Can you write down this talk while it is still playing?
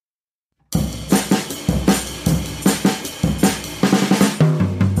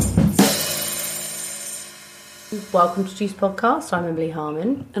Welcome to Juice Podcast. I'm Emily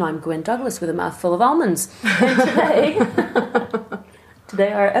Harmon. And I'm Gwen Douglas with a mouthful of almonds. And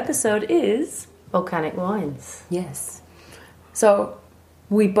today our episode is... Volcanic wines. Yes. So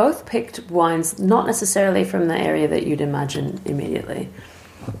we both picked wines not necessarily from the area that you'd imagine immediately.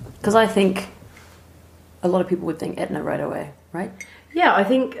 Because I think a lot of people would think Etna right away, right? Yeah, I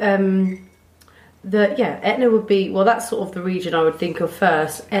think Etna would be... Well, that's sort of the region I would think of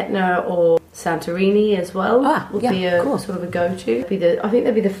first. Etna or Santorini as well would be a cool. Sort of a go-to. I think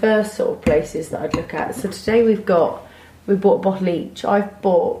they'd be the first sort of places that I'd look at. So today we bought a bottle each. I've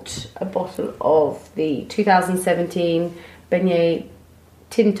bought a bottle of the 2017 Beñe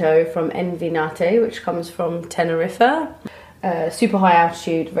Tinto from Envinate, which comes from Tenerife. Super high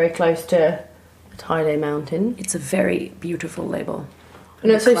altitude, very close to the Teide mountain. It's a very beautiful label.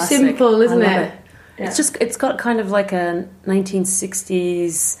 And it's so simple, isn't it? Yeah. It's got kind of like a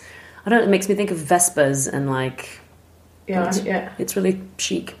 1960s... I don't know, it makes me think of Vespas and like... Yeah. It's really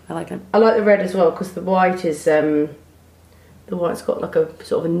chic. I like it. I like the red as well because the white is... the white's got like a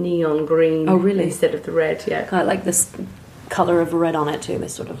sort of a neon green. Oh, really? Instead of the red, yeah. I like this colour of red on it too.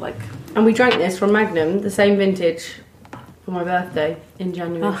 This sort of like... And we drank this from Magnum, the same vintage, for my birthday in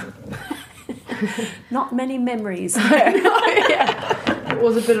January. Oh. Not many memories. Yeah. It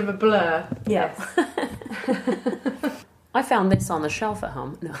was a bit of a blur. Yeah. I found this on the shelf at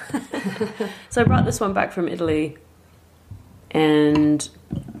home. No. So I brought this one back from Italy, and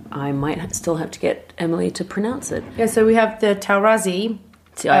I might still have to get Emily to pronounce it. Yeah, so we have the Taurasi.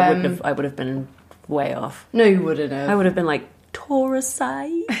 See, I would have been way off. No, you wouldn't have. I would have been like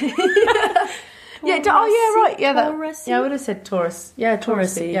Taurasi. Yeah. Oh, yeah. Right. Yeah. I would have said Taurus. Yeah,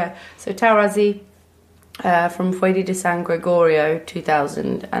 Taurasi. Yeah. So Taurasi from Fuente de San Gregorio,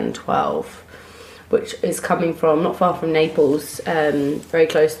 2012. Which is coming from not far from Naples, very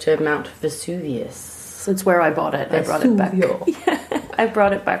close to Mount Vesuvius. That's where I bought it. I brought it back. Yeah. I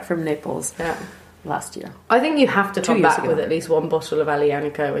brought it back from Naples last year. I think you have to come back with at least one bottle of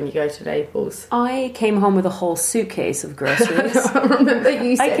Aglianico when you go to Naples. I came home with a whole suitcase of groceries. I remember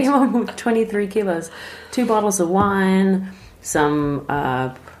you said. I came home with 23 kilos. 2 bottles of wine, some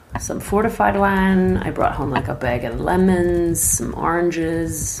fortified wine. I brought home like a bag of lemons, some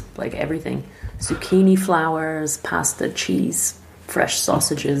oranges, like everything. Zucchini flowers, pasta, cheese, fresh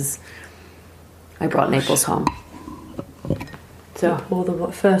sausages. I brought Naples home. So pour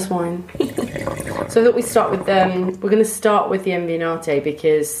the first wine. So that we start with we're going to start with the Envinate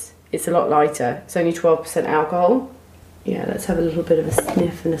because it's a lot lighter. It's only 12% alcohol. Yeah, let's have a little bit of a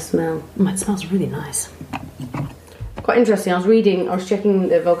sniff and a smell. It smells really nice. Quite interesting. I was checking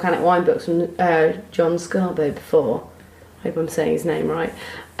the volcanic wine books from John Scarbo before. I hope I'm saying his name right.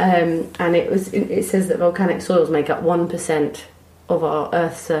 And it says that volcanic soils make up 1% of our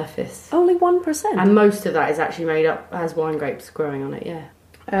Earth's surface. Only 1%? And most of that is actually made up as wine grapes growing on it,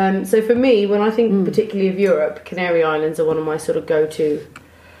 yeah. So for me, when I think particularly of Europe, Canary Islands are one of my sort of go-to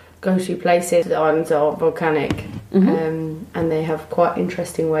places. The islands are volcanic, and they have quite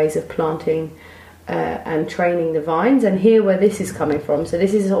interesting ways of planting and training the vines. And here where this is coming from, so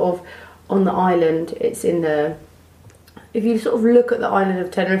this is sort of on the island, it's in the... If you sort of look at the island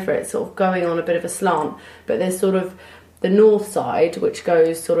of Tenerife, it's sort of going on a bit of a slant, but there's sort of the north side, which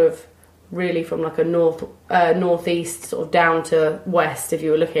goes sort of really from like a northeast sort of down to west, if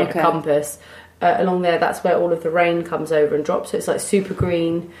you were looking at a compass. Along there, that's where all of the rain comes over and drops, so it's like super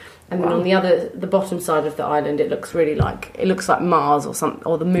green. And then on the bottom side of the island, it looks like Mars or something,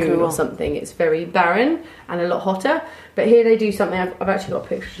 or the moon or something. It's very barren and a lot hotter. But here they do something. I've actually got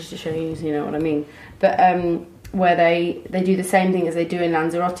pictures just to show you, so you know what I mean. But where they do the same thing as they do in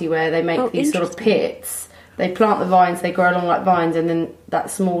Lanzarote, where they make these sort of pits. They plant the vines, they grow along like vines, and then that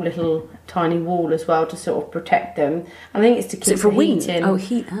small little tiny wall as well to sort of protect them. I think it's to keep the heat in. Oh,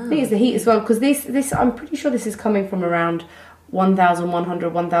 heat. Oh. I think it's the heat as well, because this I'm pretty sure this is coming from around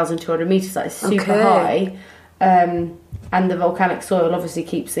 1,100, 1,200 metres. That is super high. And the volcanic soil obviously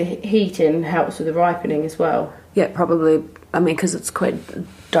keeps the heat in, helps with the ripening as well. Yeah, probably. I mean, because it's quite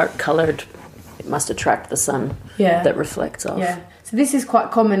dark coloured. It must attract the sun that reflects off. Yeah. So this is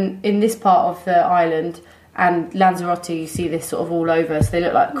quite common in this part of the island, and Lanzarote, you see this sort of all over. So they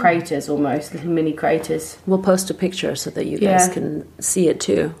look like craters almost, little mini craters. We'll post a picture so that you guys can see it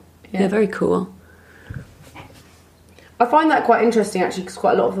too. Yeah, very cool. I find that quite interesting actually, because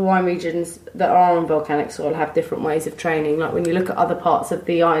quite a lot of the wine regions that are on volcanic soil have different ways of training. Like when you look at other parts of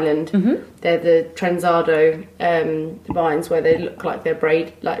the island, they're the Trenzado vines where they look like they're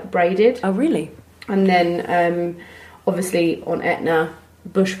braided. Oh, really? And then obviously on Etna,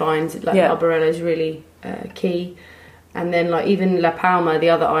 bush vines like Albarella is really key. And then, like, even La Palma, the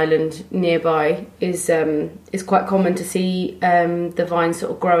other island nearby, is quite common to see the vines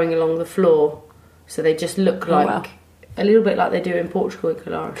sort of growing along the floor. So they just look like a little bit like they do in Portugal in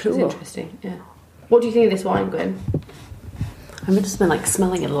Colares. Cool. It's interesting. Yeah. What do you think of this wine, Gwen? I'm just been like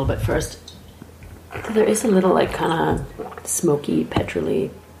smelling it a little bit first. There is a little like kind of smoky, petrol-y.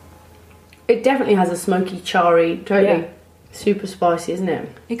 It definitely has a smoky, charry, totally super spicy, isn't it?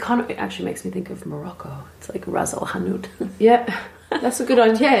 It actually makes me think of Morocco. It's like Ras Al Hanout. Yeah, that's a good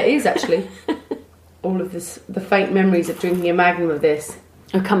idea. Yeah, it is actually. All of this, the faint memories of drinking a magnum of this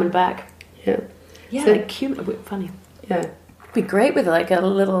are coming back. Yeah. Yeah, so, like funny. Yeah. It'd be great with like a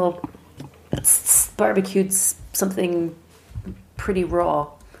little barbecued something pretty raw.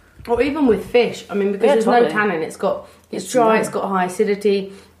 Or even with fish. I mean, because there's no tannin. It's dry, it's got high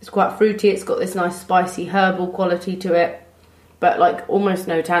acidity, it's quite fruity, it's got this nice spicy herbal quality to it, but like almost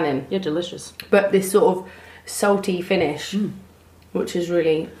no tannin. Yeah, delicious. But this sort of salty finish, which is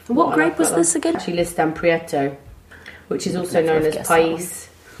really... What grape was this again? Actually, Listan Prieto, which is also known as Pais.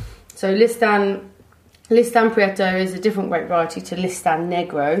 So Listan Prieto is a different grape variety to Listan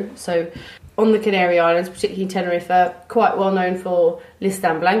Negro. So on the Canary Islands, particularly in Tenerife, quite well known for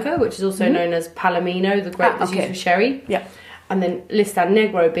Listan Blanco, which is also known as Palomino, the grape that's used for sherry. Yeah. And then Listan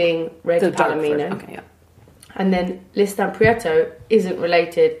Negro being red Palomino. Okay, yeah. And then Listan Prieto isn't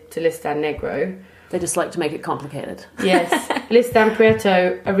related to Listan Negro. They just like to make it complicated. Yes. Listan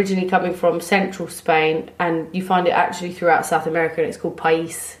Prieto originally coming from central Spain, and you find it actually throughout South America, and it's called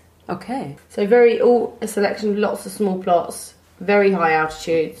Pais. Okay. So a selection of lots of small plots, very high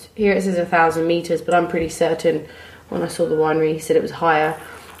altitudes. Here it says 1,000 metres, but I'm pretty certain when I saw the winery, he said it was higher.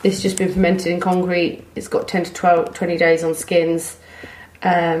 This has just been fermented in concrete. It's got 10 to 20 days on skins,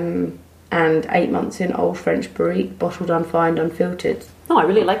 and 8 months in old French barrique, bottled, unfined, unfiltered. Oh, I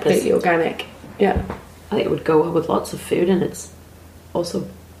really like this. Completely organic. Yeah. I think it would go well with lots of food, and it's also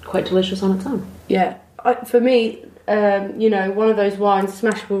quite delicious on its own. Yeah. For me, one of those wines,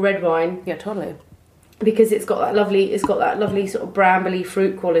 smashable red wine. Yeah, totally. Because it's got that lovely sort of brambly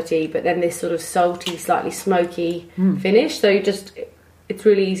fruit quality, but then this sort of salty, slightly smoky finish. So it's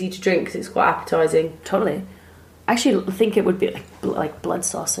really easy to drink because it's quite appetising. Totally. I actually think it would be like blood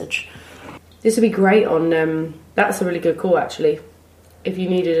sausage. This would be great on. That's a really good call, actually. If you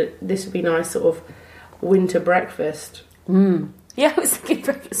needed it, this would be nice sort of winter breakfast. Yeah, I was thinking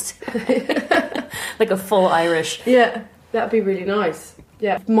breakfast. Like a full Irish. Yeah, that'd be really nice.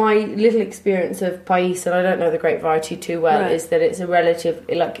 Yeah, my little experience of Pais, and I don't know the grape variety too well, is that it's a relative,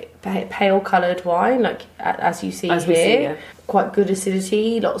 like pale coloured wine, like as you see here. Quite good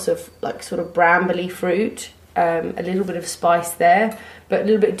acidity, lots of like sort of brambly fruit, a little bit of spice there, but a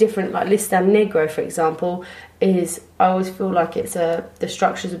little bit different. Like Listan Negro, for example, I always feel like the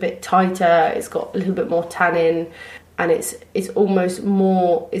structure's a bit tighter. It's got a little bit more tannin, and it's almost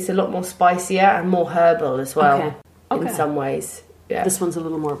more. It's a lot more spicier and more herbal as well in some ways. Yeah. This one's a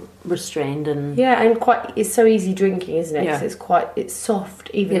little more restrained and it's so easy drinking, isn't it? Yeah. It's soft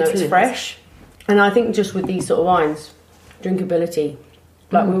even though it's fresh. And I think just with these sort of wines, drinkability,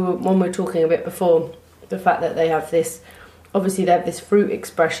 like when we were talking a bit before, the fact that they have this fruit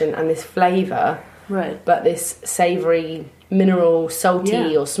expression and this flavour, right? But this savoury, mineral,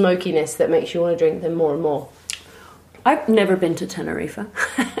 salty or smokiness that makes you want to drink them more and more. I've never been to Tenerife.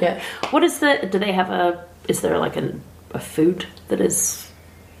 Yeah. Is there like a food that is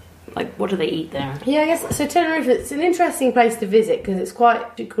like, what do they eat there? Yeah, I guess so. Tenerife, it's an interesting place to visit because it's quite,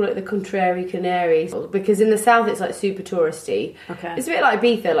 you call it the Contrary Canaries, because in the south it's like super touristy. Okay. It's a bit like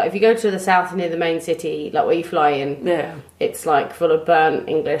Ibiza. Like if you go to the south near the main city, like where you fly in, it's like full of burnt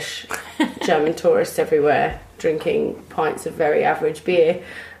English German tourists everywhere drinking pints of very average beer.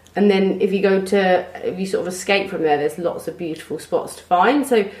 And then if you sort of escape from there, there's lots of beautiful spots to find.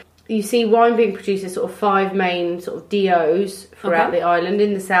 So you see wine being produced as sort of 5 main sort of DOs throughout the island.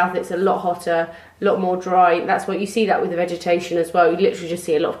 In the south, it's a lot hotter, a lot more dry. That's what you see that with the vegetation as well. You literally just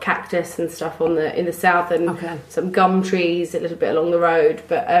see a lot of cactus and stuff in the south, and some gum trees a little bit along the road,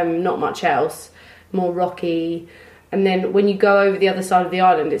 but not much else. More rocky. And then when you go over the other side of the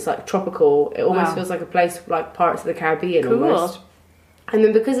island, it's like tropical. It almost feels like a place like Pirates of the Caribbean almost. And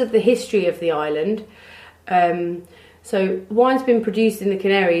then because of the history of the island, so wine's been produced in the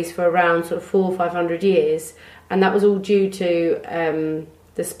Canaries for around sort of 400 or 500 years, and that was all due to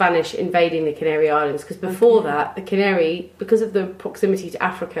the Spanish invading the Canary Islands. Because before that, the Canary, because of the proximity to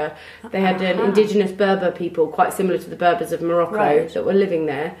Africa, they had an indigenous Berber people, quite similar to the Berbers of Morocco, that were living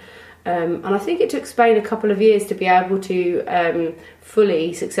there. And I think it took Spain a couple of years to be able to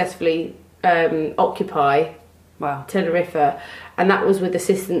successfully occupy Tenerife, and that was with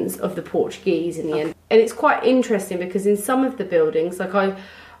assistance of the Portuguese in the end. and it's quite interesting because in some of the buildings, like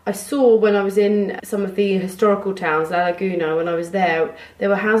I saw when I was in some of the historical towns, La Laguna, when I was there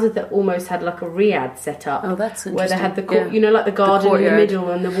were houses that almost had like a riad set up. Oh, that's interesting. Where they had like the garden in the middle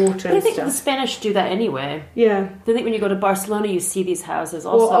and the water and I think stuff. the Spanish do that anyway. Yeah. I think when you go to Barcelona, you see these houses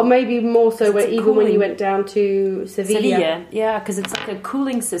also. Or maybe more so where even when you went down to Sevilla. Yeah, because it's like a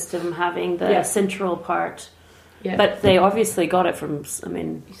cooling system having the central part. Yeah. But they obviously got it from,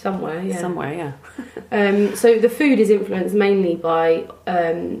 somewhere, yeah. So the food is influenced mainly by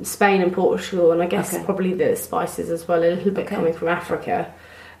Spain and Portugal, and I guess probably the spices as well, a little bit coming from Africa.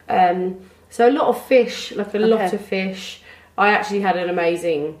 So a lot of fish, like a lot of fish. I actually had an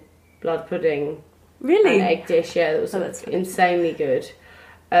amazing blood pudding. Really? An egg dish, that was insanely good.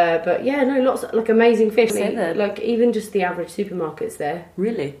 But yeah, no, lots of, like amazing fish. Like even just the average supermarkets there.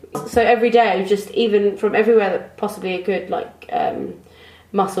 Really? So every day, just even from everywhere that possibly are good, like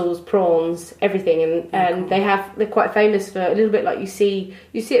mussels, prawns, everything, and they're quite famous for a little bit like you see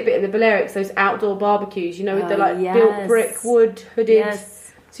it a bit in the Balearics, those outdoor barbecues, with the like built brick wood hooded.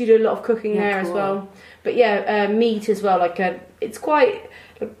 Yes. So you do a lot of cooking there as well. But yeah, meat as well. Like it's quite.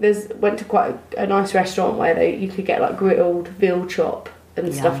 Went to quite a nice restaurant where you could get like grilled veal chop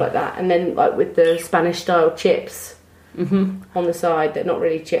and stuff like that, and then like with the Spanish style chips on the side. They're not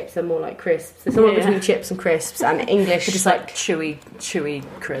really chips; they're more like crisps. There's somewhere between chips and crisps, and English just like chewy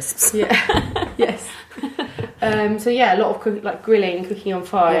crisps. Yeah, yes. So yeah, a lot of like grilling, cooking on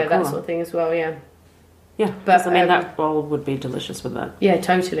fire, that sort of thing as well. Yeah. Yeah, but I mean that all would be delicious with that. Yeah,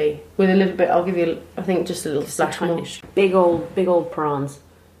 totally. With a little bit, I'll give you, I think, just a little splash more. Big old prawns.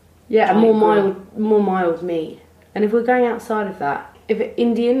 Yeah, and more mild meat. And if we're going outside of that, if it's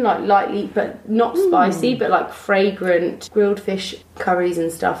Indian, like lightly, but not spicy, but like fragrant grilled fish curries and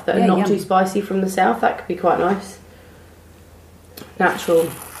stuff that are not too spicy from the south, that could be quite nice. Natural.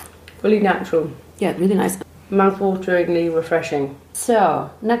 Fully natural. Yeah, really nice. Mouth-wateringly refreshing. So,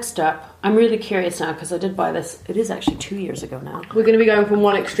 next up, I'm really curious now because I did buy this. It is actually 2 years ago now. We're going to be going from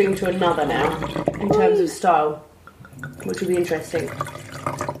one extreme to another now in terms of style, which will be interesting.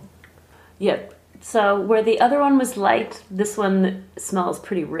 Yeah. So, where the other one was light, this one smells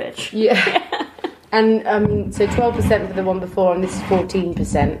pretty rich. Yeah. And so 12% for the one before, and this is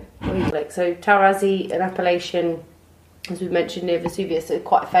 14%. So Taurasi, an appellation, as we mentioned, near Vesuvius, is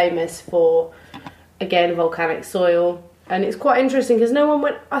quite famous for, again, volcanic soil. And it's quite interesting because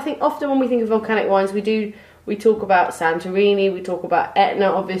I think often when we think of volcanic wines, we talk about Santorini, we talk about Etna,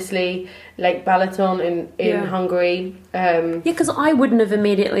 obviously, Lake Balaton in Hungary. Because I wouldn't have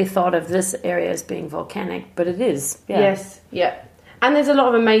immediately thought of this area as being volcanic, but it is. Yeah. Yes, yeah. And there's a lot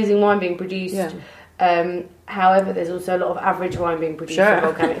of amazing wine being produced. Yeah. However, there's also a lot of average wine being produced on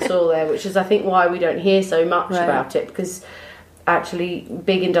volcanic soil there, which is, I think, why we don't hear so much about it, because actually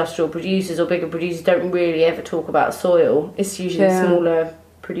big industrial producers or bigger producers don't really ever talk about soil. It's usually smaller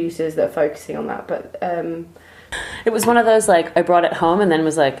producers that are focusing on that. But it was one of those, like, I brought it home and then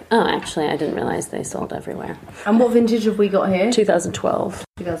was like, oh, actually, I didn't realise they sold everywhere. And what vintage have we got here? 2012.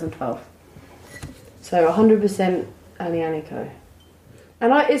 2012. So 100% Aglianico.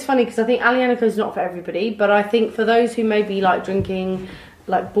 And it's funny because I think Aglianico is not for everybody, but I think for those who may be like drinking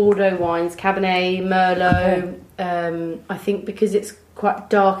like Bordeaux wines, Cabernet, Merlot, I think because it's quite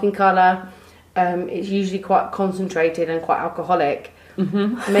dark in colour, it's usually quite concentrated and quite alcoholic.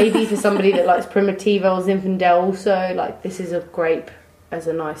 Mm-hmm. Maybe for somebody that likes Primitivo or Zinfandel also, like this is a grape as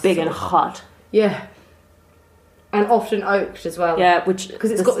a nice... Big and hot. Yeah. And often oaked as well. Yeah,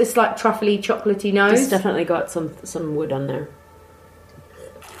 because it's got this like truffly, chocolatey nose. It's definitely got some wood on there.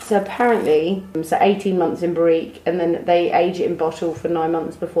 So apparently, 18 months in barrique, and then they age it in bottle for 9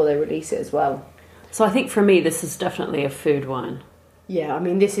 months before they release it as well. So I think for me, this is definitely a food wine. Yeah, I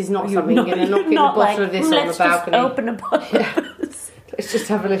mean, this is not something you're going to knock in a bottle of this on the balcony. Let's just open a bottle. Yeah. Let's just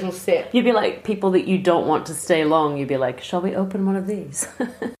have a little sip. You'd be like people that you don't want to stay long. You'd be like, shall we open one of these?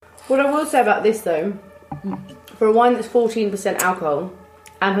 What I will say about this, though, for a wine that's 14% alcohol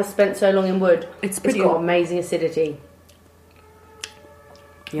and has spent so long in wood, it's got amazing acidity.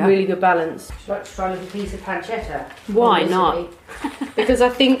 Yeah. Really good balance. Would you like to try a little piece of pancetta? Why not? Because I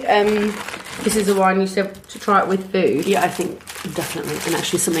think this is a wine you said to try it with food. Yeah, I think definitely. And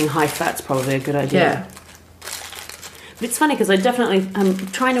actually something high fat's probably a good idea. Yeah. But it's funny because I'm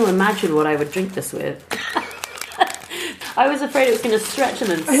trying to imagine what I would drink this with. I was afraid it was going to stretch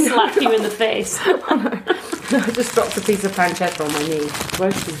and then slap you in the face. No, I just dropped a piece of pancetta on my knee.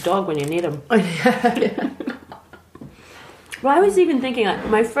 Roast dog when you need them. Yeah. Well, I was even thinking, like,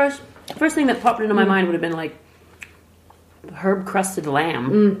 my first thing that popped into my mind would have been like herb crusted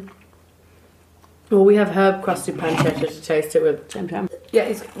lamb. Well, we have herb crusted pancetta to taste it with. Same time.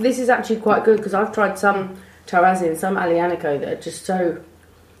 Yeah, this is actually quite good because I've tried some Tarazzi and some Aglianico that are just so...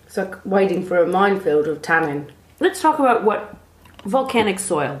 It's like wading through a minefield of tannin. Let's talk about what volcanic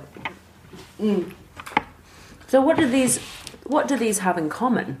soil. So what do these have in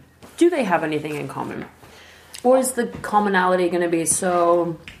common? Do they have anything in common? Or is the commonality going to be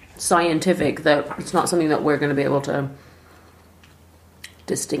so scientific that it's not something that we're going to be able to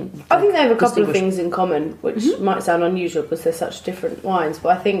distinguish? I think they have a couple of things in common, which might sound unusual because they're such different wines.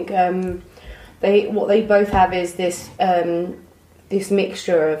 But I think what they both have is this this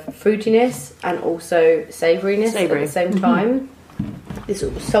mixture of fruitiness and also savouriness at the same time. This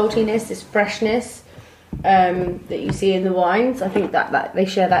sort of saltiness, this freshness that you see in the wines. I think that they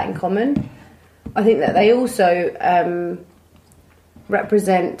share that in common. I think that they also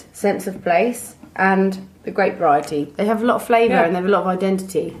represent sense of place and the grape variety. They have a lot of flavour and they have a lot of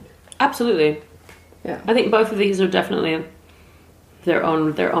identity. Absolutely. Yeah. I think both of these are definitely their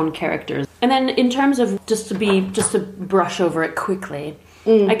own characters. And then in terms of just to brush over it quickly,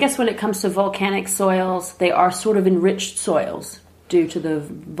 I guess when it comes to volcanic soils, they are sort of enriched soils due to the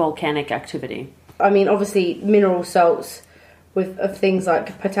volcanic activity. I mean, obviously, mineral salts of things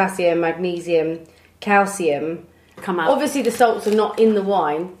like potassium, magnesium, calcium come out. Obviously, the salts are not in the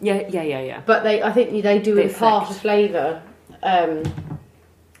wine. Yeah. But I think they do impart a flavour.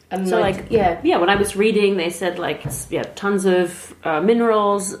 And so when I was reading, they said tons of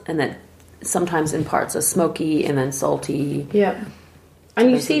minerals, and then sometimes imparts a smoky and then salty. Yeah,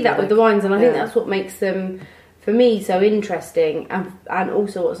 and you see that with the wines, and I think that's what makes them, for me, so interesting, and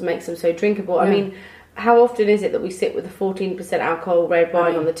also what makes them so drinkable. I mean, how often is it that we sit with a 14% alcohol red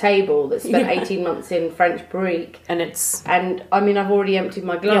wine on the table that's spent 18 months in French barrique, and I mean, I've already emptied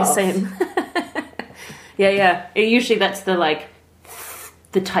my glass. Yeah, same. yeah. Usually that's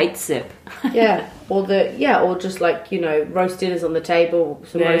the tight sip. or just roast dinners on the table,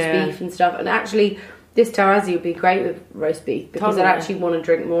 some roast beef and stuff. And actually, this Tarazzi would be great with roast beef because I'd actually want to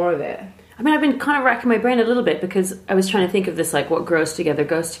drink more of it. I mean, I've been kind of racking my brain a little bit because I was trying to think of this, what grows together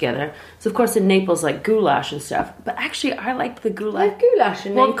goes together. So, of course, in Naples, goulash and stuff. But actually, I like the goulash. Like goulash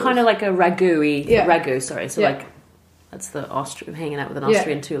in Naples. Kind of like a ragu, sorry. So, that's the Austrian, hanging out with an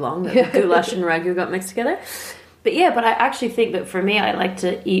Austrian too long. That goulash and ragu got mixed together. But I actually think that for me, I like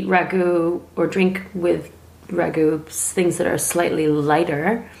to eat ragu or drink with ragu things that are slightly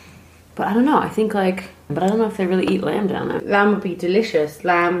lighter. But I don't know. I think but I don't know if they really eat lamb down there. Lamb would be delicious.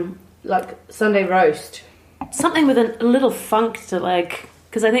 Lamb, Sunday roast. Something with a little funk to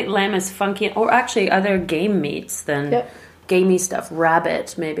because I think lamb is funky. Or actually, other game meats than gamey stuff.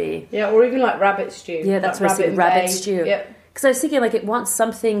 Rabbit, maybe. Yeah, or even rabbit stew. Yeah, that's what I said. Rabbit stew. Yep. Because I was thinking it wants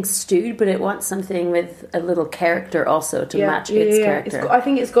something stewed, but it wants something with a little character also to match its character. I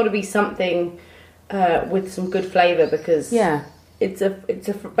think it's got to be something with some good flavour because it's a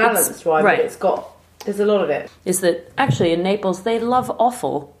balanced wine, but there's a lot of it. Is that actually in Naples they love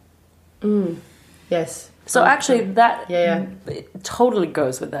offal? Yes. So actually that it totally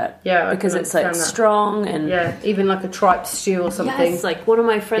goes with that. Yeah, because it's strong and even a tripe stew or something. Yes, one of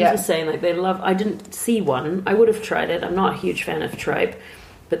my friends was saying they love. I didn't see one. I would have tried it. I'm not a huge fan of tripe,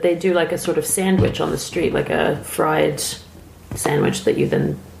 but they do a sort of sandwich on the street, a fried sandwich that you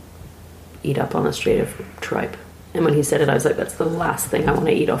then eat up on the street of tripe. And when he said it, I was like, that's the last thing I want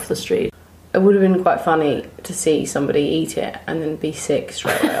to eat off the street. It would have been quite funny to see somebody eat it and then be sick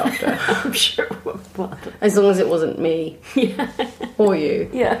straight away after. I'm sure it would. As long as it wasn't me. Yeah. Or you.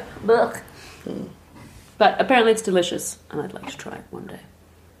 Yeah. But apparently it's delicious and I'd like to try it one day.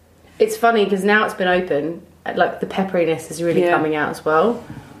 It's funny because now it's been open, the pepperiness is really coming out as well.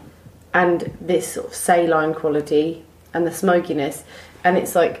 And this sort of saline quality and the smokiness. And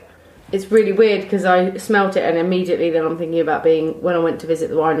it's it's really weird because I smelt it and immediately then I'm thinking about when I went to visit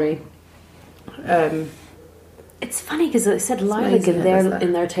the winery. It's funny because they said lilac in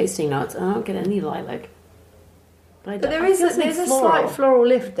their tasting notes. I don't get any lilac, but there's a slight floral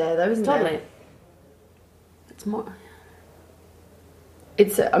lift there, though, isn't there? Totally. It's more.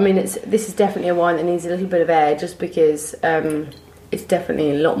 This is definitely a wine that needs a little bit of air, just because it's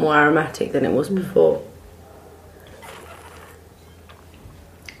definitely a lot more aromatic than it was before.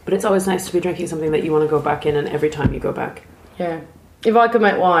 But it's always nice to be drinking something that you want to go back in, and every time you go back. Yeah. If I could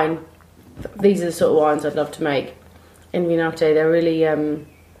make wine, these are the sort of wines I'd love to make. In Vinate, they're really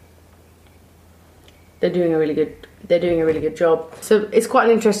they're doing a really good job. So it's quite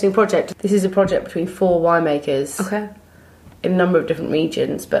an interesting project. This is a project between 4 winemakers. Okay. In a number of different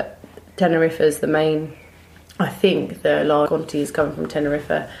regions, but Tenerife is the main. I think the large quantity is coming from Tenerife.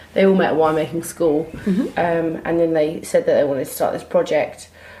 They all met at winemaking school, and then they said that they wanted to start this project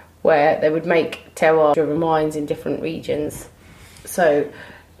where they would make terroir-driven wines in different regions. So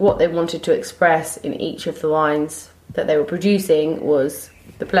what they wanted to express in each of the wines that they were producing was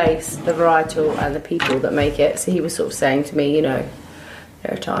the place, the varietal, and the people that make it. So he was sort of saying to me, you know,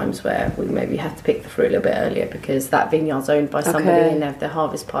 there are times where we maybe have to pick the fruit a little bit earlier because that vineyard's owned by somebody and they have their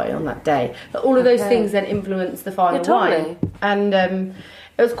harvest party on that day. But all of those things then influence the final wine. And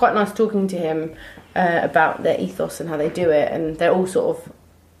it was quite nice talking to him about their ethos and how they do it. And they're all sort of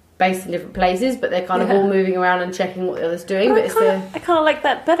based in different places, but they're kind of all moving around and checking what the other's doing. But I kind of like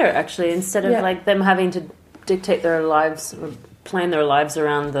that better, actually, instead of like them having to dictate their lives or plan their lives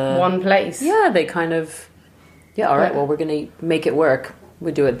around the one place. Yeah, they kind of all right, well, we're going to make it work.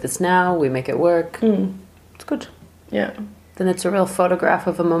 We do it this now, we make it work. It's good. Yeah. Then it's a real photograph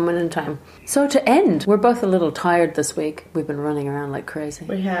of a moment in time. So to end, we're both a little tired this week. We've been running around like crazy.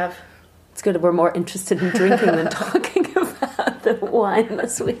 We have. It's good. We're more interested in drinking than talking about the wine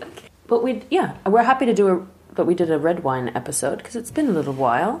this week. But we're happy to do we did a red wine episode because it's been a little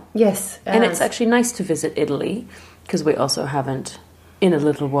while. Yes. And it's actually nice to visit Italy because we also haven't in a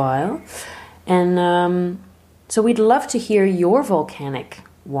little while. And so we'd love to hear your volcanic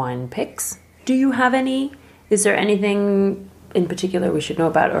wine picks. Do you have any? Is there anything in particular we should know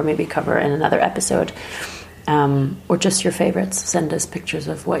about or maybe cover in another episode? Or just your favorites? Send us pictures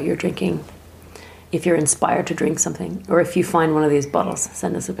of what you're drinking. If you're inspired to drink something, or if you find one of these bottles,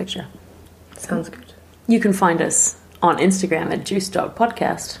 send us a picture. Sounds good. You can find us on Instagram at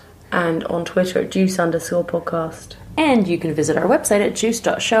juice.podcast. And on Twitter at juice_podcast. And you can visit our website at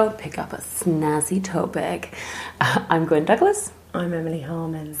juice.show. Pick up a snazzy tote bag. I'm Gwen Douglas. I'm Emily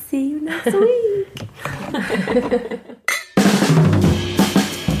Harmon. See you next week.